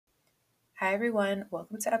Hi everyone,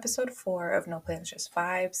 welcome to episode 4 of No Plans Just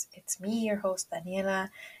Vibes. It's me, your host Daniela,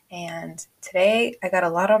 and today I got a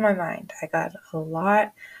lot on my mind. I got a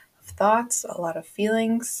lot of thoughts, a lot of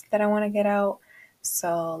feelings that I want to get out.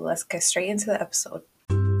 So let's get straight into the episode.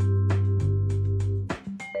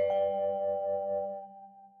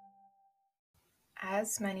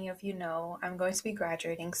 As many of you know, I'm going to be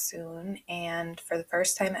graduating soon, and for the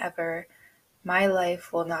first time ever, my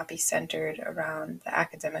life will not be centered around the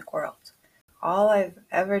academic world. All I've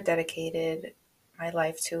ever dedicated my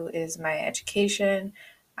life to is my education.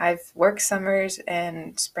 I've worked summers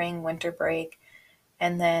and spring, winter break,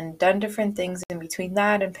 and then done different things in between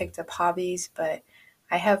that and picked up hobbies, but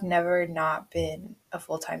I have never not been a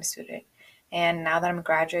full time student. And now that I'm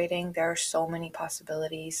graduating, there are so many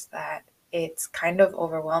possibilities that it's kind of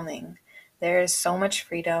overwhelming. There is so much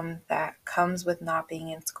freedom that comes with not being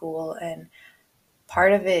in school, and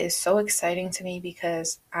part of it is so exciting to me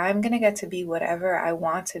because I'm going to get to be whatever I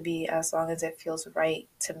want to be as long as it feels right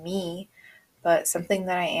to me. But something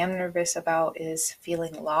that I am nervous about is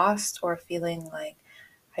feeling lost or feeling like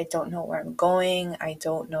I don't know where I'm going, I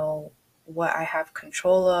don't know what I have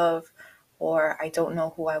control of, or I don't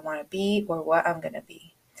know who I want to be or what I'm going to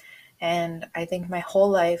be. And I think my whole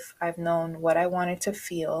life I've known what I wanted to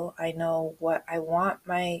feel. I know what I want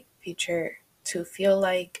my future to feel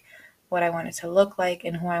like, what I want it to look like,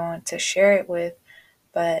 and who I want to share it with,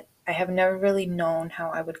 but I have never really known how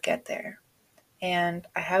I would get there. And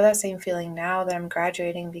I have that same feeling now that I'm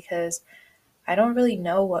graduating because I don't really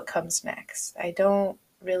know what comes next. I don't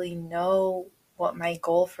really know what my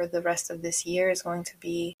goal for the rest of this year is going to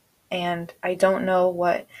be, and I don't know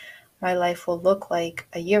what my life will look like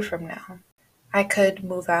a year from now. I could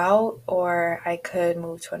move out, or I could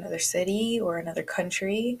move to another city or another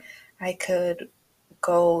country. I could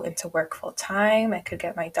go into work full time. I could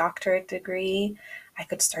get my doctorate degree. I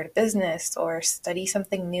could start a business or study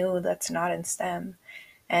something new that's not in STEM.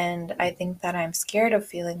 And I think that I'm scared of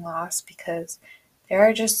feeling lost because there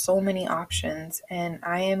are just so many options, and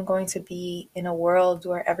I am going to be in a world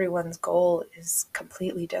where everyone's goal is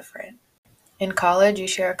completely different. In college, you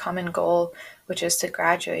share a common goal, which is to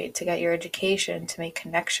graduate, to get your education, to make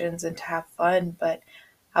connections, and to have fun. But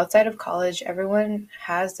outside of college, everyone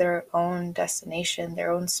has their own destination,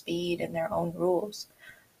 their own speed, and their own rules.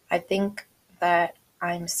 I think that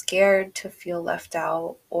I'm scared to feel left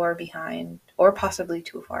out or behind or possibly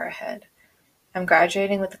too far ahead. I'm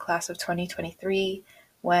graduating with the class of 2023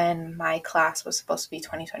 when my class was supposed to be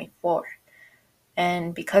 2024.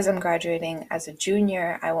 And because I'm graduating as a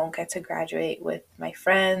junior, I won't get to graduate with my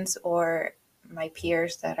friends or my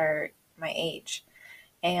peers that are my age.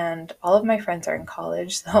 And all of my friends are in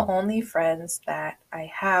college. The only friends that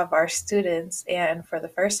I have are students. And for the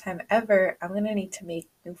first time ever, I'm going to need to make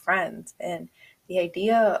new friends. And the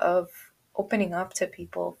idea of opening up to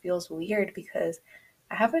people feels weird because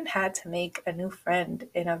I haven't had to make a new friend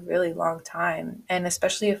in a really long time, and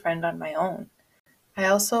especially a friend on my own. I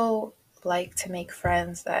also like to make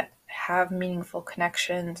friends that have meaningful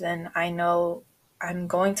connections, and I know I'm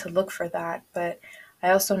going to look for that, but I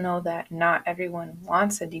also know that not everyone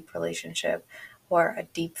wants a deep relationship or a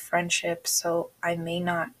deep friendship, so I may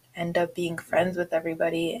not end up being friends with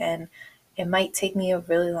everybody, and it might take me a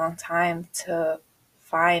really long time to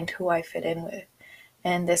find who I fit in with.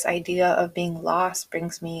 And this idea of being lost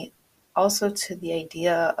brings me also to the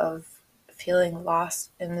idea of feeling lost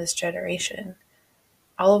in this generation.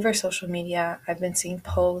 All over social media, I've been seeing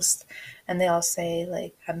posts and they all say,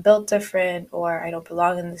 like, I'm built different, or I don't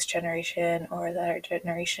belong in this generation, or that our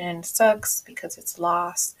generation sucks because it's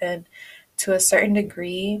lost. And to a certain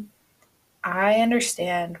degree, I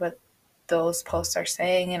understand what those posts are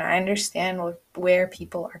saying and I understand where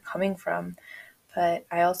people are coming from. But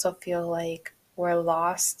I also feel like we're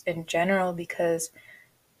lost in general because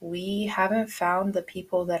we haven't found the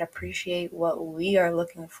people that appreciate what we are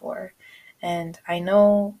looking for. And I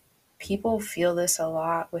know people feel this a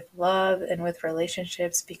lot with love and with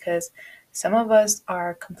relationships because some of us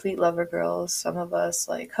are complete lover girls, some of us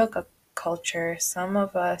like hookup culture, some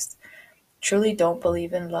of us truly don't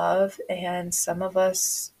believe in love, and some of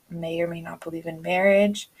us may or may not believe in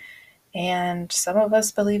marriage, and some of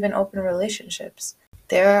us believe in open relationships.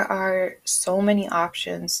 There are so many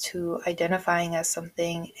options to identifying as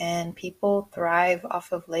something, and people thrive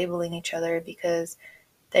off of labeling each other because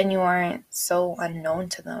then you aren't so unknown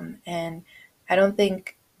to them. And I don't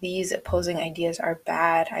think these opposing ideas are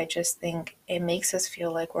bad. I just think it makes us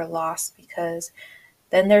feel like we're lost because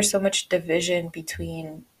then there's so much division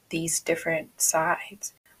between these different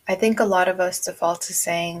sides. I think a lot of us default to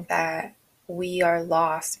saying that we are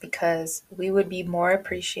lost because we would be more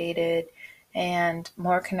appreciated and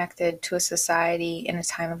more connected to a society in a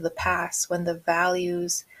time of the past when the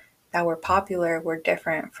values that were popular were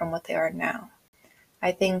different from what they are now.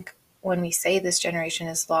 I think when we say this generation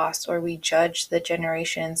is lost or we judge the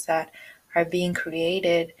generations that are being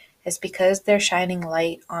created, it's because they're shining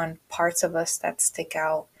light on parts of us that stick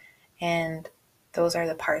out, and those are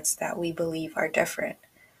the parts that we believe are different.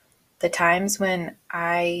 The times when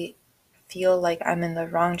I feel like I'm in the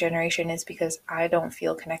wrong generation is because I don't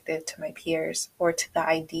feel connected to my peers or to the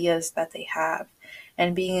ideas that they have.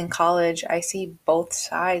 And being in college, I see both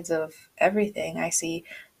sides of everything. I see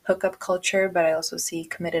hookup culture, but I also see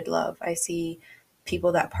committed love. I see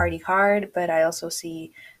people that party hard, but I also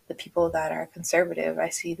see the people that are conservative. I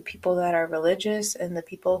see the people that are religious and the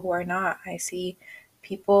people who are not. I see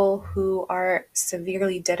people who are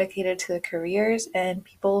severely dedicated to their careers and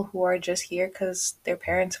people who are just here because their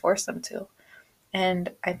parents forced them to.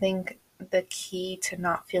 And I think the key to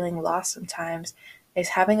not feeling lost sometimes is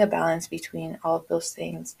having a balance between all of those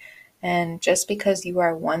things. And just because you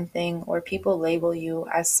are one thing or people label you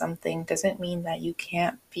as something doesn't mean that you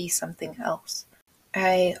can't be something else.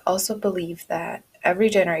 I also believe that every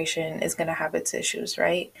generation is going to have its issues,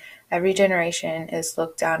 right? Every generation is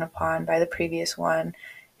looked down upon by the previous one,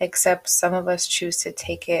 except some of us choose to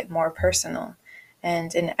take it more personal.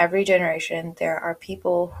 And in every generation, there are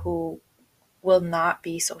people who will not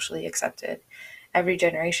be socially accepted. Every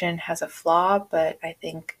generation has a flaw, but I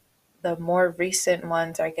think the more recent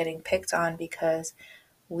ones are getting picked on because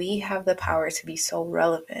we have the power to be so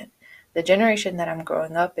relevant. The generation that I'm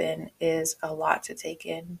growing up in is a lot to take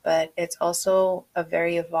in, but it's also a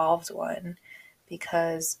very evolved one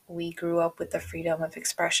because we grew up with the freedom of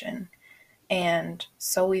expression. And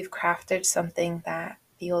so we've crafted something that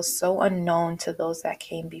feels so unknown to those that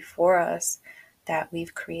came before us that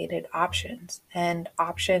we've created options. And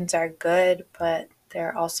options are good, but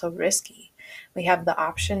they're also risky. We have the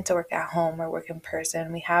option to work at home or work in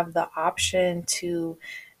person. We have the option to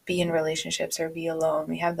be in relationships or be alone.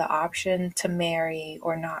 We have the option to marry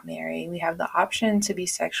or not marry. We have the option to be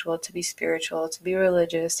sexual, to be spiritual, to be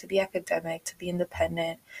religious, to be academic, to be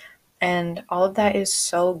independent. And all of that is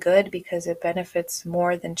so good because it benefits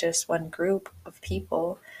more than just one group of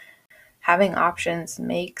people. Having options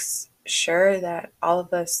makes sure that all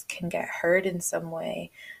of us can get heard in some way,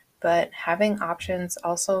 but having options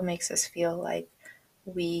also makes us feel like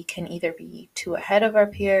we can either be too ahead of our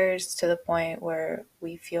peers to the point where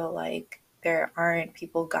we feel like there aren't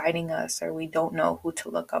people guiding us or we don't know who to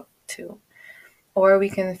look up to. Or we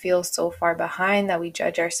can feel so far behind that we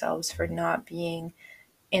judge ourselves for not being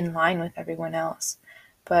in line with everyone else.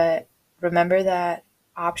 But remember that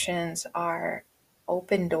options are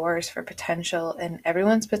open doors for potential, and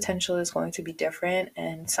everyone's potential is going to be different.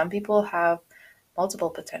 And some people have multiple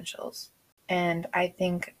potentials. And I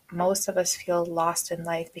think most of us feel lost in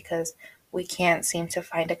life because we can't seem to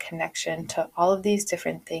find a connection to all of these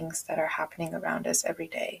different things that are happening around us every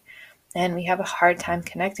day. And we have a hard time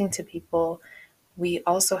connecting to people. We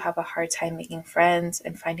also have a hard time making friends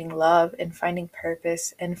and finding love and finding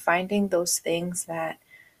purpose and finding those things that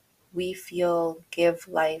we feel give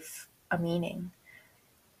life a meaning.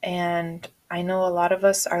 And I know a lot of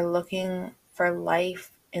us are looking for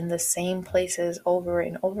life in the same places over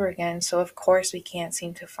and over again. So, of course, we can't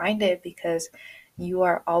seem to find it because you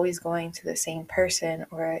are always going to the same person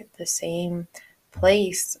or the same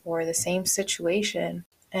place or the same situation.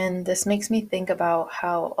 And this makes me think about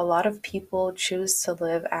how a lot of people choose to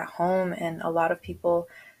live at home and a lot of people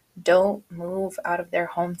don't move out of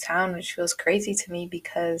their hometown, which feels crazy to me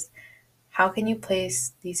because how can you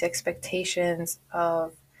place these expectations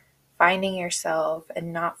of finding yourself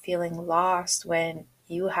and not feeling lost when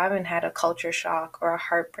you haven't had a culture shock or a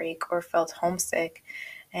heartbreak or felt homesick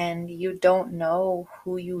and you don't know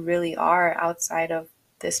who you really are outside of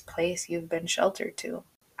this place you've been sheltered to?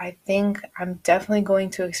 I think I'm definitely going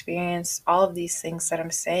to experience all of these things that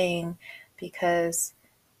I'm saying because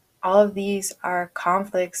all of these are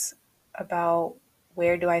conflicts about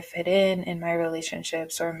where do I fit in my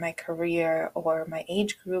relationships or my career or my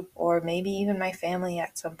age group or maybe even my family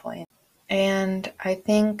at some point. And I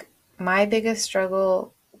think my biggest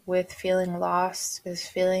struggle with feeling lost is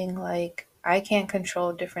feeling like I can't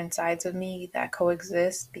control different sides of me that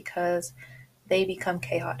coexist because they become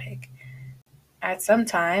chaotic. At some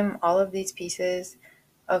time, all of these pieces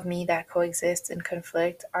of me that coexist and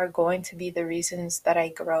conflict are going to be the reasons that I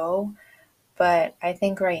grow. But I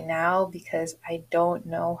think right now, because I don't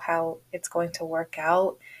know how it's going to work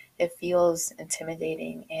out, it feels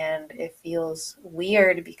intimidating and it feels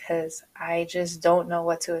weird because I just don't know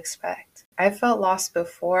what to expect. I felt lost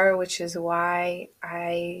before, which is why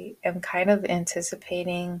I am kind of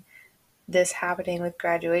anticipating this happening with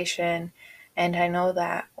graduation. And I know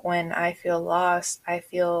that when I feel lost, I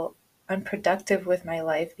feel unproductive with my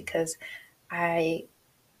life because I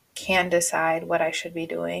can't decide what I should be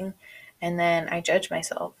doing. And then I judge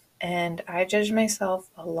myself. And I judge myself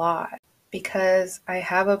a lot because I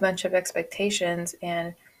have a bunch of expectations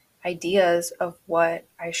and ideas of what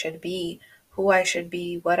I should be, who I should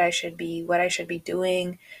be, what I should be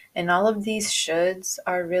doing. And all of these shoulds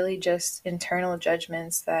are really just internal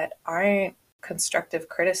judgments that aren't constructive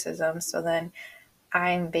criticism. So then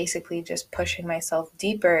I'm basically just pushing myself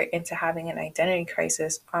deeper into having an identity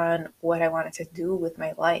crisis on what I wanted to do with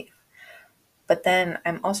my life. But then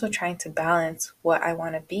I'm also trying to balance what I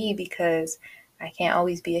want to be because I can't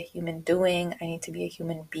always be a human doing. I need to be a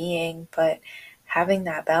human being. But having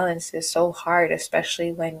that balance is so hard,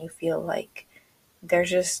 especially when you feel like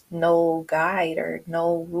there's just no guide or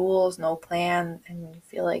no rules, no plan, and you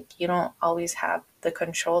feel like you don't always have the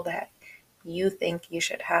control that you think you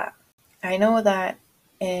should have. I know that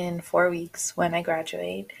in 4 weeks when I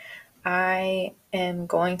graduate, I am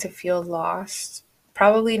going to feel lost.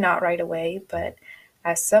 Probably not right away, but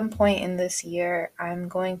at some point in this year, I'm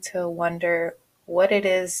going to wonder what it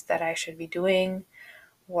is that I should be doing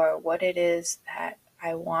or what it is that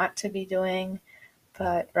I want to be doing.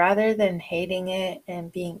 But rather than hating it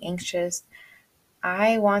and being anxious,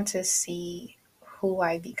 I want to see who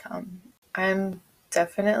I become. I'm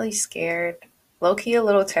definitely scared, low key a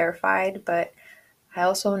little terrified, but I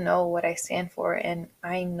also know what I stand for and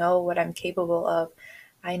I know what I'm capable of.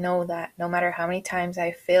 I know that no matter how many times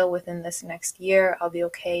I fail within this next year, I'll be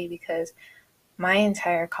okay because my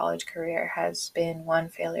entire college career has been one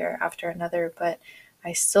failure after another, but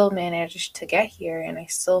I still managed to get here and I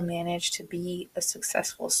still managed to be a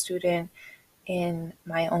successful student in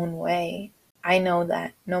my own way. I know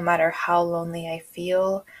that no matter how lonely I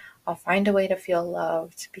feel, I'll find a way to feel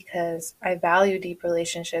loved because I value deep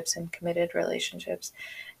relationships and committed relationships.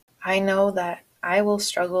 I know that I will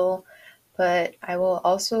struggle, but I will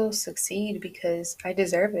also succeed because I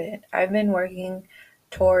deserve it. I've been working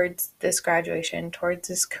towards this graduation, towards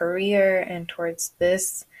this career, and towards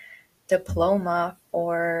this diploma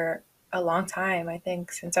for a long time. I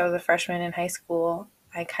think since I was a freshman in high school,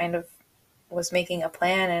 I kind of was making a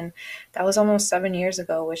plan, and that was almost 7 years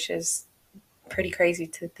ago, which is pretty crazy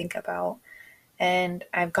to think about. And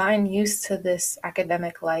I've gotten used to this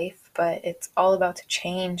academic life, but it's all about to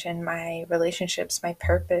change. And my relationships, my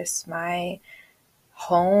purpose, my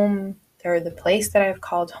home, or the place that I've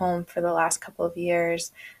called home for the last couple of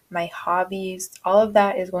years, my hobbies, all of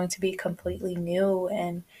that is going to be completely new.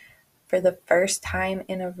 And for the first time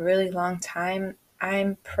in a really long time,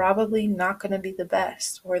 I'm probably not going to be the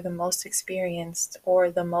best or the most experienced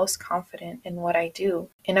or the most confident in what I do.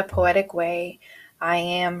 In a poetic way, I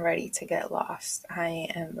am ready to get lost. I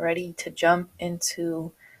am ready to jump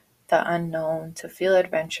into the unknown, to feel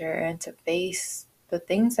adventure, and to face the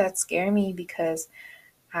things that scare me because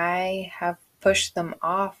I have pushed them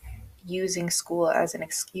off using school as an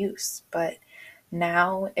excuse. But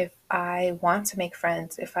now, if I want to make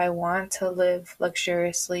friends, if I want to live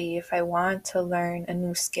luxuriously, if I want to learn a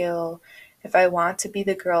new skill, if I want to be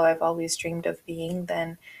the girl I've always dreamed of being,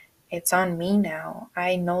 then it's on me now.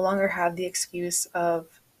 I no longer have the excuse of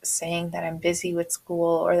saying that I'm busy with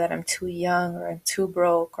school or that I'm too young or I'm too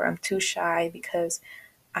broke or I'm too shy because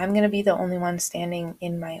I'm going to be the only one standing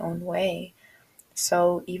in my own way.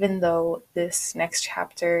 So even though this next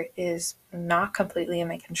chapter is not completely in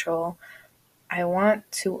my control, I want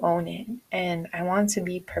to own it and I want to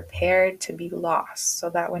be prepared to be lost so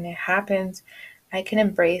that when it happens, I can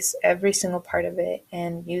embrace every single part of it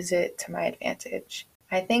and use it to my advantage.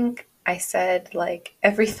 I think I said like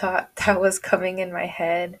every thought that was coming in my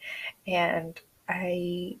head, and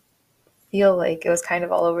I feel like it was kind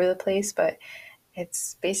of all over the place, but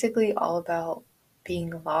it's basically all about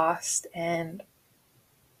being lost. And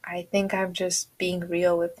I think I'm just being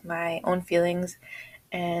real with my own feelings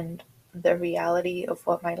and the reality of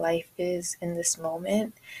what my life is in this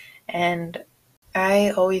moment. And I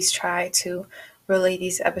always try to relate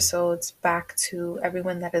these episodes back to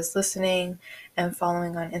everyone that is listening and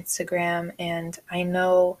following on Instagram. And I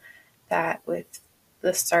know that with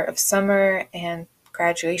the start of summer and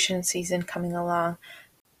graduation season coming along,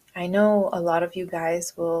 I know a lot of you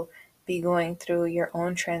guys will be going through your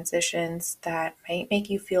own transitions that might make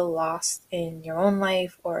you feel lost in your own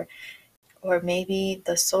life, or maybe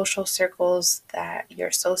the social circles that you're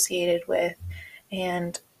associated with.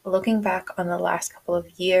 And looking back on the last couple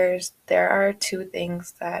of years, there are two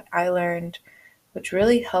things that I learned which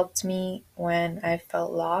really helped me when I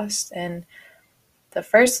felt lost. And The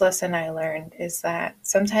first lesson I learned is that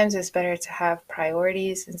sometimes it's better to have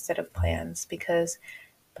priorities instead of plans, because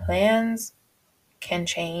plans can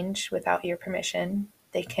change without your permission.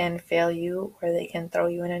 They can fail you or they can throw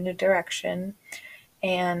you in a new direction.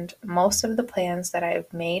 And most of the plans that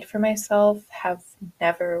I've made for myself have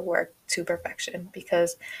never worked to perfection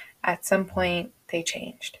because at some point they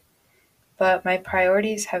changed. But my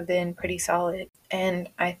priorities have been pretty solid. And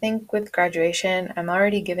I think with graduation, I'm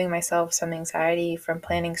already giving myself some anxiety from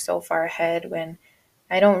planning so far ahead when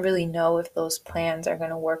I don't really know if those plans are going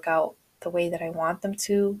to work out the way that I want them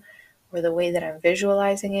to or the way that I'm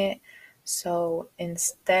visualizing it. So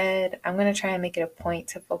instead, I'm going to try and make it a point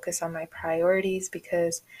to focus on my priorities,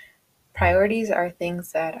 because priorities are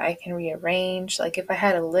things that I can rearrange. Like if I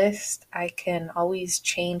had a list, I can always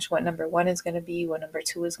change what number one is going to be, what number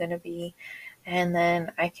two is going to be, and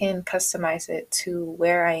then I can customize it to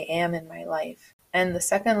where I am in my life. And the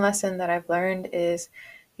second lesson that I've learned is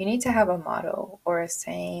you need to have a motto or a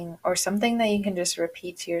saying or something that you can just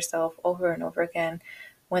repeat to yourself over and over again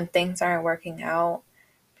when things aren't working out,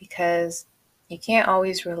 because you can't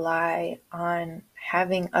always rely on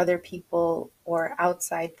having other people or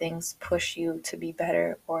outside things push you to be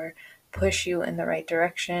better or push you in the right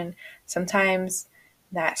direction. Sometimes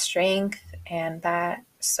that strength and that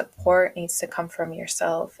support needs to come from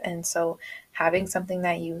yourself. And so having something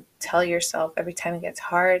that you tell yourself every time it gets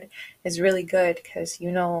hard is really good, because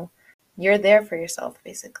you know you're there for yourself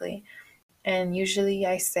basically. And usually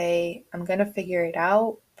I say, I'm going to figure it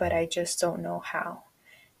out, but I just don't know how.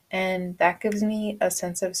 And that gives me a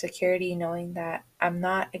sense of security knowing that I'm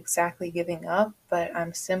not exactly giving up, but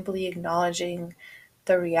I'm simply acknowledging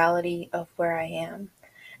the reality of where I am.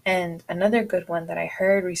 And another good one that I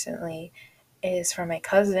heard recently is from my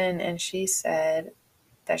cousin, and she said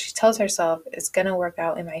that she tells herself it's going to work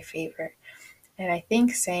out in my favor. And I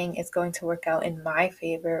think saying it's going to work out in my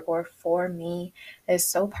favor or for me is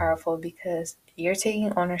so powerful, because you're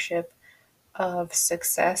taking ownership of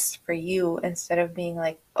success for you instead of being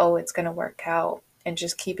like, oh, it's going to work out and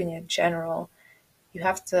just keeping it general. You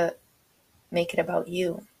have to make it about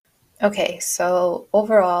you. Okay, so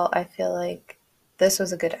overall, I feel like this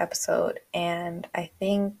was a good episode, and I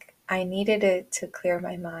think I needed it to clear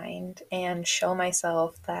my mind and show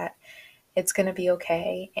myself that it's going to be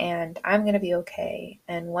okay, and I'm going to be okay,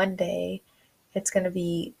 and one day it's going to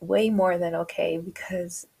be way more than okay,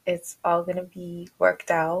 because it's all going to be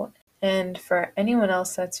worked out. And for anyone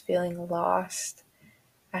else that's feeling lost,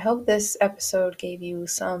 I hope this episode gave you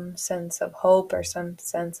some sense of hope or some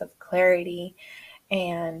sense of clarity.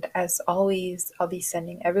 And as always, I'll be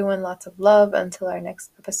sending everyone lots of love until our next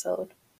episode.